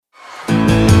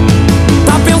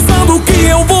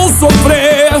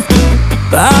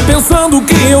pensando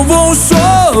que eu vou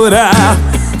chorar,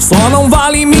 só não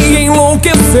vale me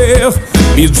enlouquecer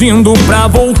pedindo pra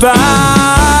voltar.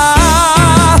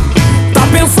 Tá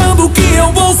pensando que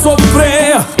eu vou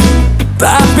sofrer,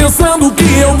 tá pensando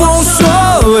que eu vou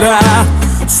chorar,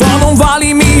 só não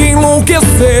vale me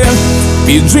enlouquecer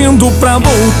pedindo pra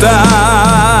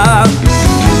voltar.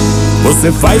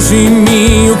 Você faz de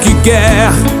mim o que quer,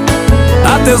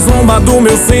 até zomba do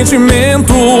meu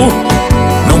sentimento.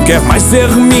 Não quer mais ser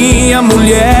minha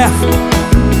mulher,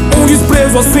 um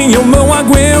desprezo assim eu não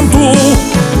aguento.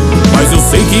 Mas eu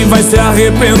sei que vai se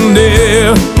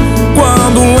arrepender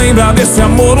quando lembrar desse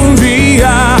amor um dia.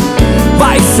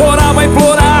 Vai chorar, vai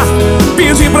implorar,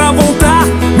 pedir pra voltar,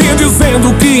 me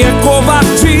dizendo que é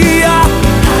covardia.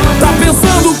 Tá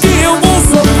pensando que eu vou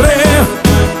sofrer,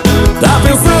 tá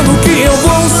pensando que eu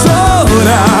vou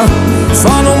chorar,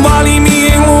 só não vale me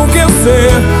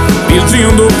enlouquecer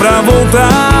pedindo pra voltar.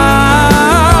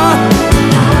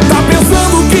 Tá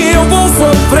pensando que eu vou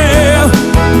sofrer,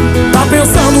 tá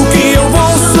pensando que eu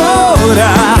vou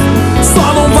chorar,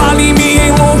 só não vale me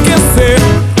enlouquecer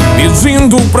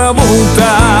pedindo pra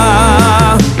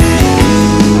voltar.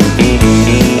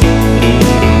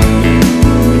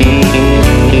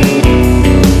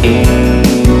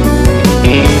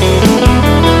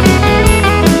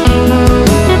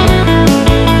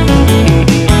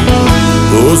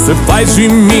 Você faz de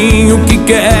mim o que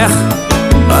quer,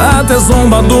 até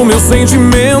zomba do meu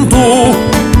sentimento.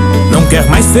 Não quer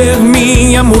mais ser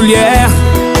minha mulher,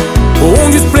 um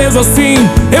desprezo assim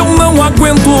eu não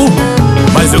aguento.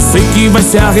 Mas eu sei que vai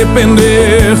se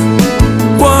arrepender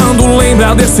quando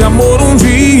lembrar desse amor um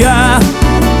dia.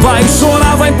 Vai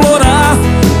chorar, vai implorar,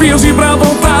 pedir pra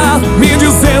voltar, me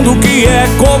dizendo que é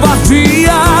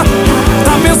covardia.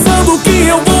 Tá pensando que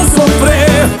eu vou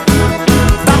sofrer,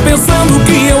 tá pensando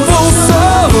que eu vou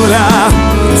chorar,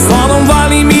 só não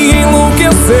vale me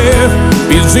enlouquecer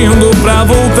pedindo pra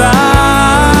voltar.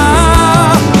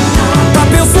 Tá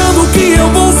pensando que eu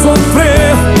vou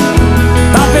sofrer,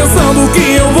 tá pensando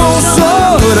que eu vou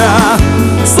chorar,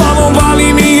 só não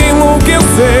vale me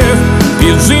enlouquecer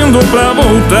pedindo pra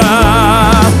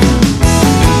voltar.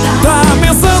 Tá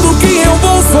pensando que eu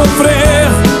vou sofrer,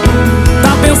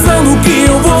 tá pensando que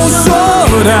eu vou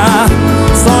chorar,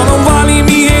 só não vale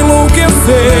me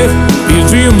enlouquecer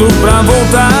pedindo pra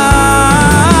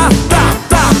voltar.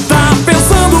 Tá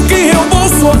pensando que eu vou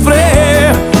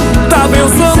sofrer, tá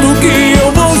pensando que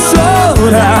eu vou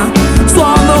chorar,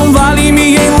 só não vale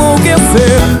me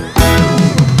enlouquecer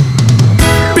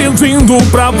pedindo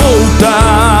pra voltar.